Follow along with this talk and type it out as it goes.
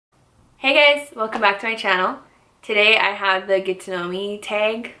Hey guys, welcome back to my channel. Today I have the get to know me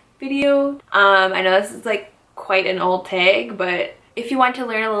tag video. I know this is like quite an old tag, but if you want to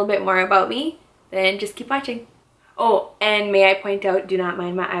learn a little bit more about me, then just keep watching. Oh, and may I point out, do not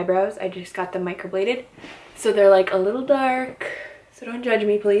mind my eyebrows. I just got them microbladed, so they're like a little dark. So don't judge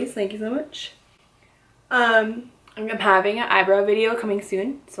me, please. Thank you so much. I'm having an eyebrow video coming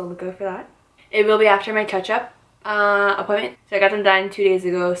soon, so look out for that. It will be after my touch-up appointment. So I got them done 2 days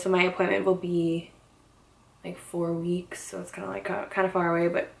ago, so my appointment will be like 4 weeks, so it's kind of like kind of far away,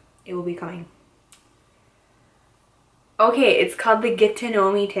 but it will be coming. Okay, it's called the get to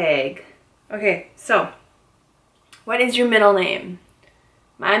know me tag. Okay, so what is your middle name?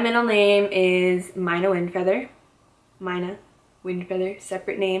 My middle name is Mina Windfeather. Mina Windfeather,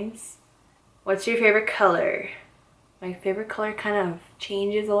 separate names. What's your favorite color? My favorite color kind of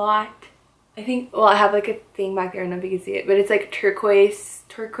changes a lot. I think, well, I have like a thing back there, I don't know if you can see it, but it's like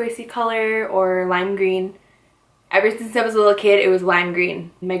turquoisey color or lime green. Ever since I was a little kid, it was lime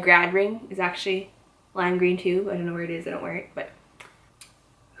green. My grad ring is actually lime green too. I don't know where it is, I don't wear it, but.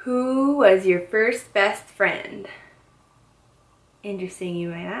 Who was your first best friend? Interesting, you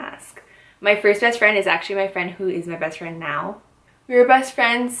might ask. My first best friend is actually my friend who is my best friend now. We were best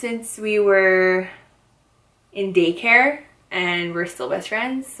friends since we were in daycare, and we're still best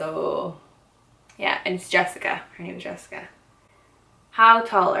friends, so yeah, and it's Jessica. Her name is Jessica. How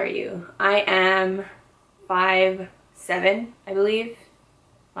tall are you? I am 5'7", I believe,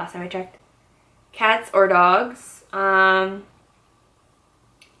 last time I checked. Cats or dogs?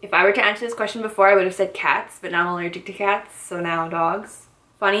 If I were to answer this question before, I would have said cats, but now I'm allergic to cats, so now dogs.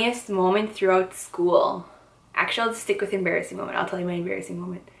 Funniest moment throughout school? Actually, I'll just stick with embarrassing moment. I'll tell you my embarrassing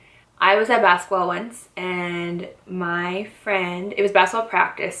moment. I was at basketball once, and my friend, it was basketball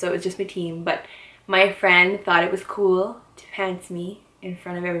practice, so it was just my team, but my friend thought it was cool to pants me in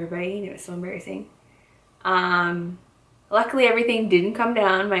front of everybody, and it was so embarrassing. Luckily everything didn't come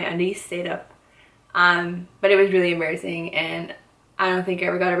down, my undies stayed up, but it was really embarrassing, and I don't think I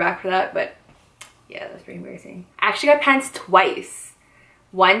ever got her back for that, but yeah, that was pretty embarrassing. I actually got pants twice.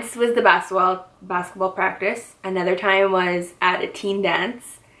 Once was the basketball practice, another time was at a teen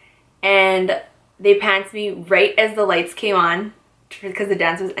dance, and they pants me right as the lights came on because the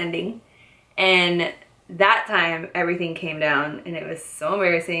dance was ending, and that time everything came down and it was so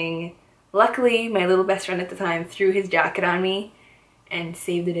embarrassing. Luckily my little best friend at the time threw his jacket on me and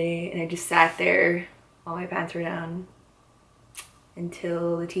saved the day, and I just sat there while my pants were down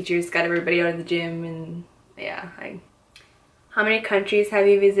until the teachers got everybody out of the gym, and yeah. How many countries have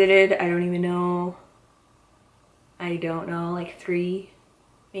you visited? I don't even know. I don't know, like 3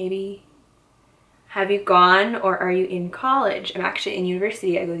 maybe. Have you gone or are you in college? I'm actually in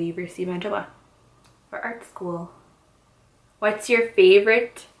university. I go to the University of Manitoba for art school. What's your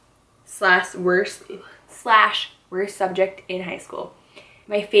favorite slash worst subject in high school?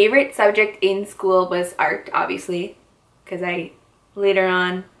 My favorite subject in school was art, obviously, because I later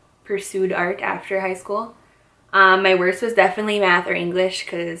on pursued art after high school. My worst was definitely math or English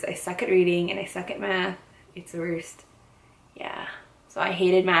because I suck at reading and I suck at math. It's the worst. Yeah, so I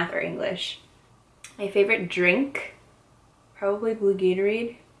hated math or English. My favorite drink? Probably blue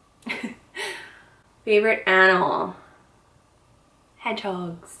Gatorade. Favorite animal?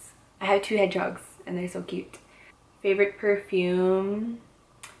 Hedgehogs. I have 2 hedgehogs and they're so cute. Favorite perfume?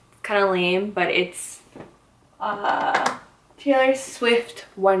 It's kind of lame, but it's Taylor Swift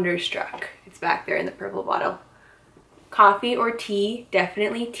Wonderstruck. It's back there in the purple bottle. Coffee or tea?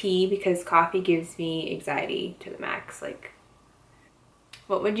 Definitely tea, because coffee gives me anxiety to the max. Like,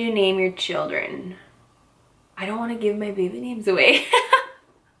 what would you name your children? I don't want to give my baby names away.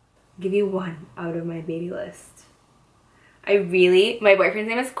 Give you one out of my baby list. My boyfriend's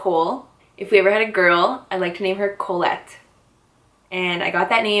name is Cole. If we ever had a girl, I'd like to name her Colette. And I got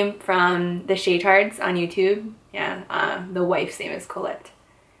that name from the Shaytards on YouTube. Yeah, the wife's name is Colette.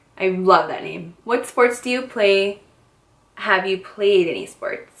 I love that name. What sports do you play? Have you played any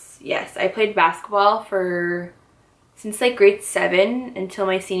sports? Yes, I played basketball since like grade 7 until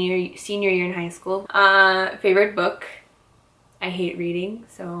my senior year in high school. Favorite book? I hate reading,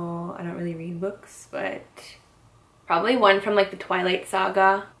 so I don't really read books, but probably one from like the Twilight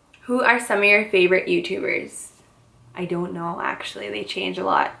Saga. Who are some of your favorite YouTubers? I don't know, actually. They change a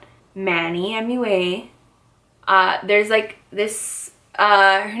lot. Manny MUA. There's like this,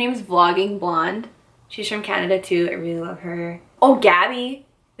 her name is Vlogging Blonde. She's from Canada too. I really love her. Oh, Gabby.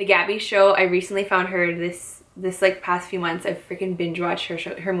 The Gabby Show. I recently found her this like past few months. I've freaking binge watched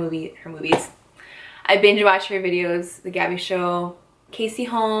her movies. I binge watched her videos. The Gabby Show. Casey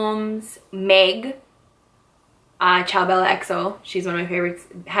Holmes. Meg. Ciao Bella XO. She's one of my favorites.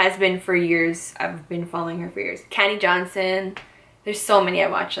 Has been for years. I've been following her for years. Candy Johnson. There's so many I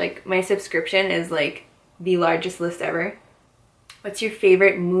watch. Like, my subscription is like the largest list ever. What's your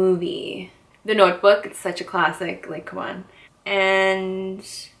favorite movie? The Notebook. It's such a classic. Like, come on. And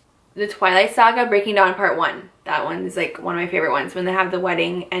the Twilight Saga, Breaking Dawn Part 1. That one is like one of my favorite ones. When they have the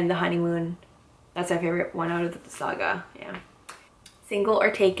wedding and the honeymoon. That's my favorite one out of the saga. Yeah. Single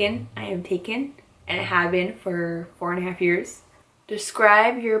or taken? I am taken. And I have been for 4.5 years.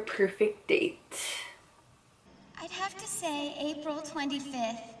 Describe your perfect date. I'd have to say April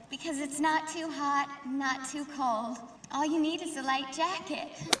 25th, because it's not too hot, not too cold. All you need is a light jacket.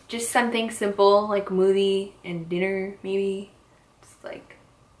 Just something simple, like movie and dinner, maybe. Just like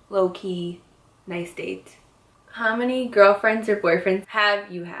low-key, nice date. How many girlfriends or boyfriends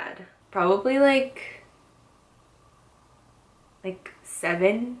have you had? Probably like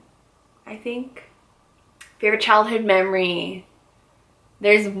 7, I think. Favorite childhood memory.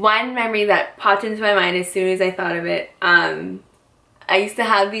 There's one memory that popped into my mind as soon as I thought of it. I used to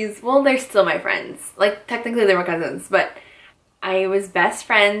have these, well, they're still my friends. Like, technically they were cousins, but I was best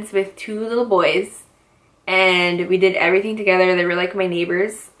friends with 2 little boys, and we did everything together. They were like my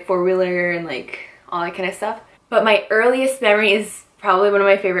neighbors, 4-wheeler and like all that kind of stuff. But my earliest memory is probably one of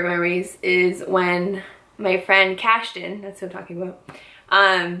my favorite memories is when my friend Cashton, that's what I'm talking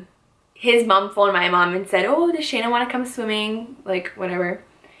about, his mom phoned my mom and said, oh, does Shayna want to come swimming? Like, whatever.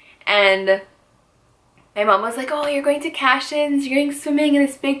 And my mom was like, oh, you're going to Cashton's, you're going swimming in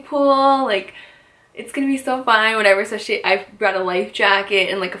this big pool, like, it's gonna be so fun, whatever. So I brought a life jacket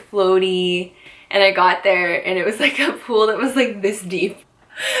and like a floaty, and I got there and it was like a pool that was like this deep.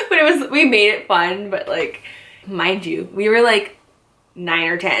 But we made it fun, but like, mind you, we were like 9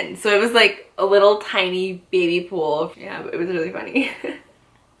 or 10. So it was like a little tiny baby pool. Yeah, but it was really funny.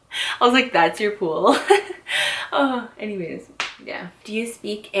 I was like, that's your pool. Oh, anyways, yeah. Do you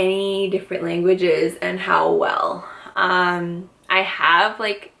speak any different languages, and how well? I have,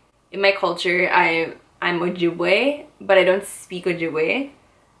 like, in my culture, I'm Ojibwe, but I don't speak Ojibwe.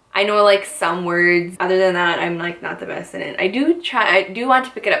 I know like some words. Other than that, I'm like not the best in it. I do want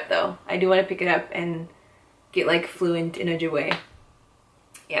to pick it up though. I do want to pick it up and get like fluent in Ojibwe.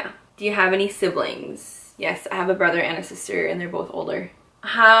 Yeah. Do you have any siblings? Yes, I have a brother and a sister, and they're both older.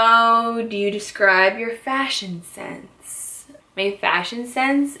 How do you describe your fashion sense? My fashion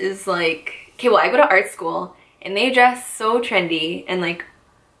sense is like, okay, well, I go to art school and they dress so trendy and like,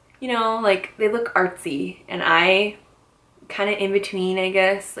 you know, like they look artsy, and I kind of in between, I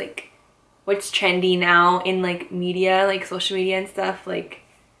guess, like what's trendy now in like media, like social media and stuff. Like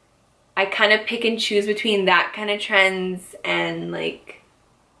I kind of pick and choose between that kind of trends and like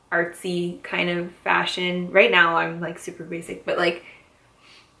artsy kind of fashion. Right now I'm like super basic, but like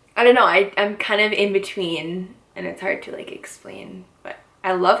I don't know, I'm kind of in between, and it's hard to like explain. But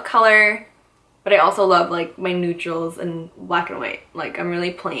I love color, but I also love like my neutrals and black and white. Like I'm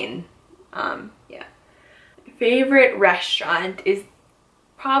really plain. Yeah. Favorite restaurant is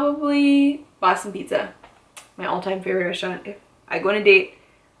probably Boston Pizza. My all-time favorite restaurant. If I go on a date,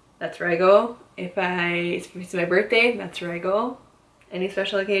 that's where I go. If it's my birthday, that's where I go. Any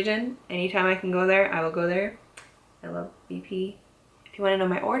special occasion, anytime I can go there, I will go there. I love BP. If you want to know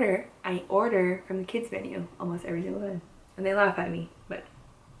my order, I order from the kids menu almost every single time. And they laugh at me, but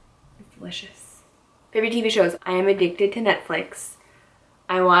it's delicious. Favorite TV shows. I am addicted to Netflix.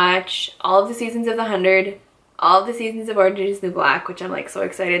 I watch all of the seasons of The 100, all of the seasons of Orange is the New Black, which I'm like so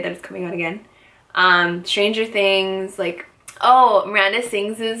excited that it's coming out again. Stranger Things, like, oh, Miranda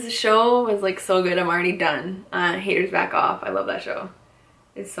Sings' show was like so good. I'm already done. Haters Back Off. I love that show.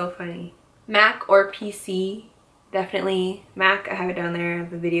 It's so funny. Mac or PC? Definitely Mac. I have it down there. I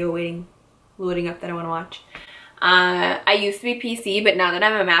have a video loading up that I want to watch. I used to be PC, but now that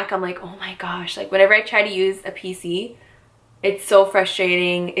I'm a Mac, I'm like, oh my gosh, like whenever I try to use a PC, it's so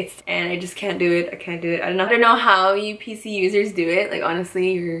frustrating. And I just can't do it. I can't do it. I don't know how you PC users do it. Like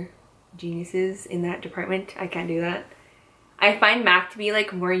honestly, you're geniuses in that department. I can't do that. I find Mac to be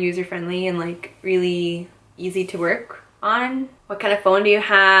like more user-friendly and like really easy to work on. What kind of phone do you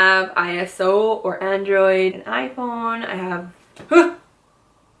have? ISO or Android? An iPhone. I have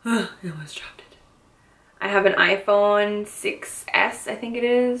I almost dropped it. I have an iPhone 6S, I think it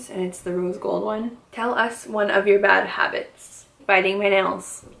is, and it's the rose gold one. Tell us one of your bad habits. Biting my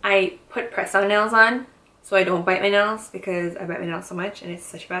nails. I put press-on nails on so I don't bite my nails because I bite my nails so much and it's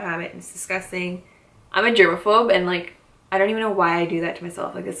such a bad habit and it's disgusting. I'm a germaphobe, and like I don't even know why I do that to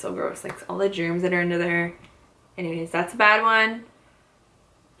myself. Like it's so gross. Like all the germs that are under there. Anyways, that's a bad one.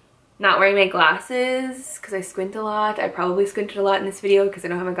 Not wearing my glasses because I squint a lot. I probably squinted a lot in this video because I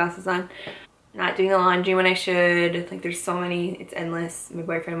don't have my glasses on. not doing the laundry when I should. Like there's so many, it's endless. My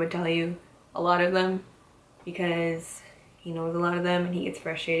boyfriend would tell you a lot of them because he knows a lot of them and he gets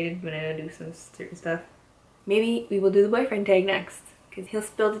frustrated when I don't do some certain stuff. Maybe we will do the boyfriend tag next because he'll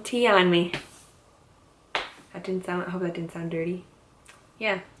spill the tea on me. That didn't sound, I hope that didn't sound dirty.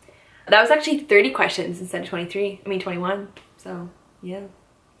 Yeah. That was actually 30 questions instead of 21. So yeah,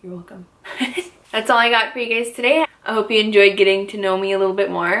 you're welcome. That's all I got for you guys today. I hope you enjoyed getting to know me a little bit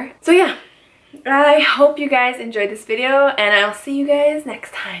more. So yeah, I hope you guys enjoyed this video and I'll see you guys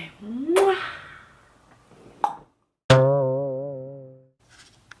next time. Mwah.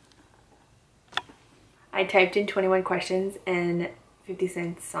 I typed in 21 questions and 50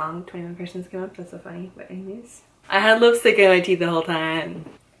 Cent's song 21 questions came up. That's so funny. But anyways, I had lipstick in my teeth the whole time.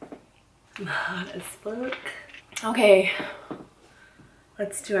 Hot as fuck. Okay,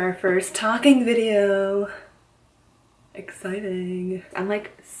 let's do our first talking video. Exciting. I'm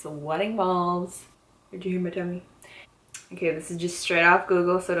like sweating balls. Did you hear my tummy? Okay, this is just straight off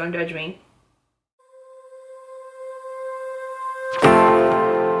Google, so don't judge me.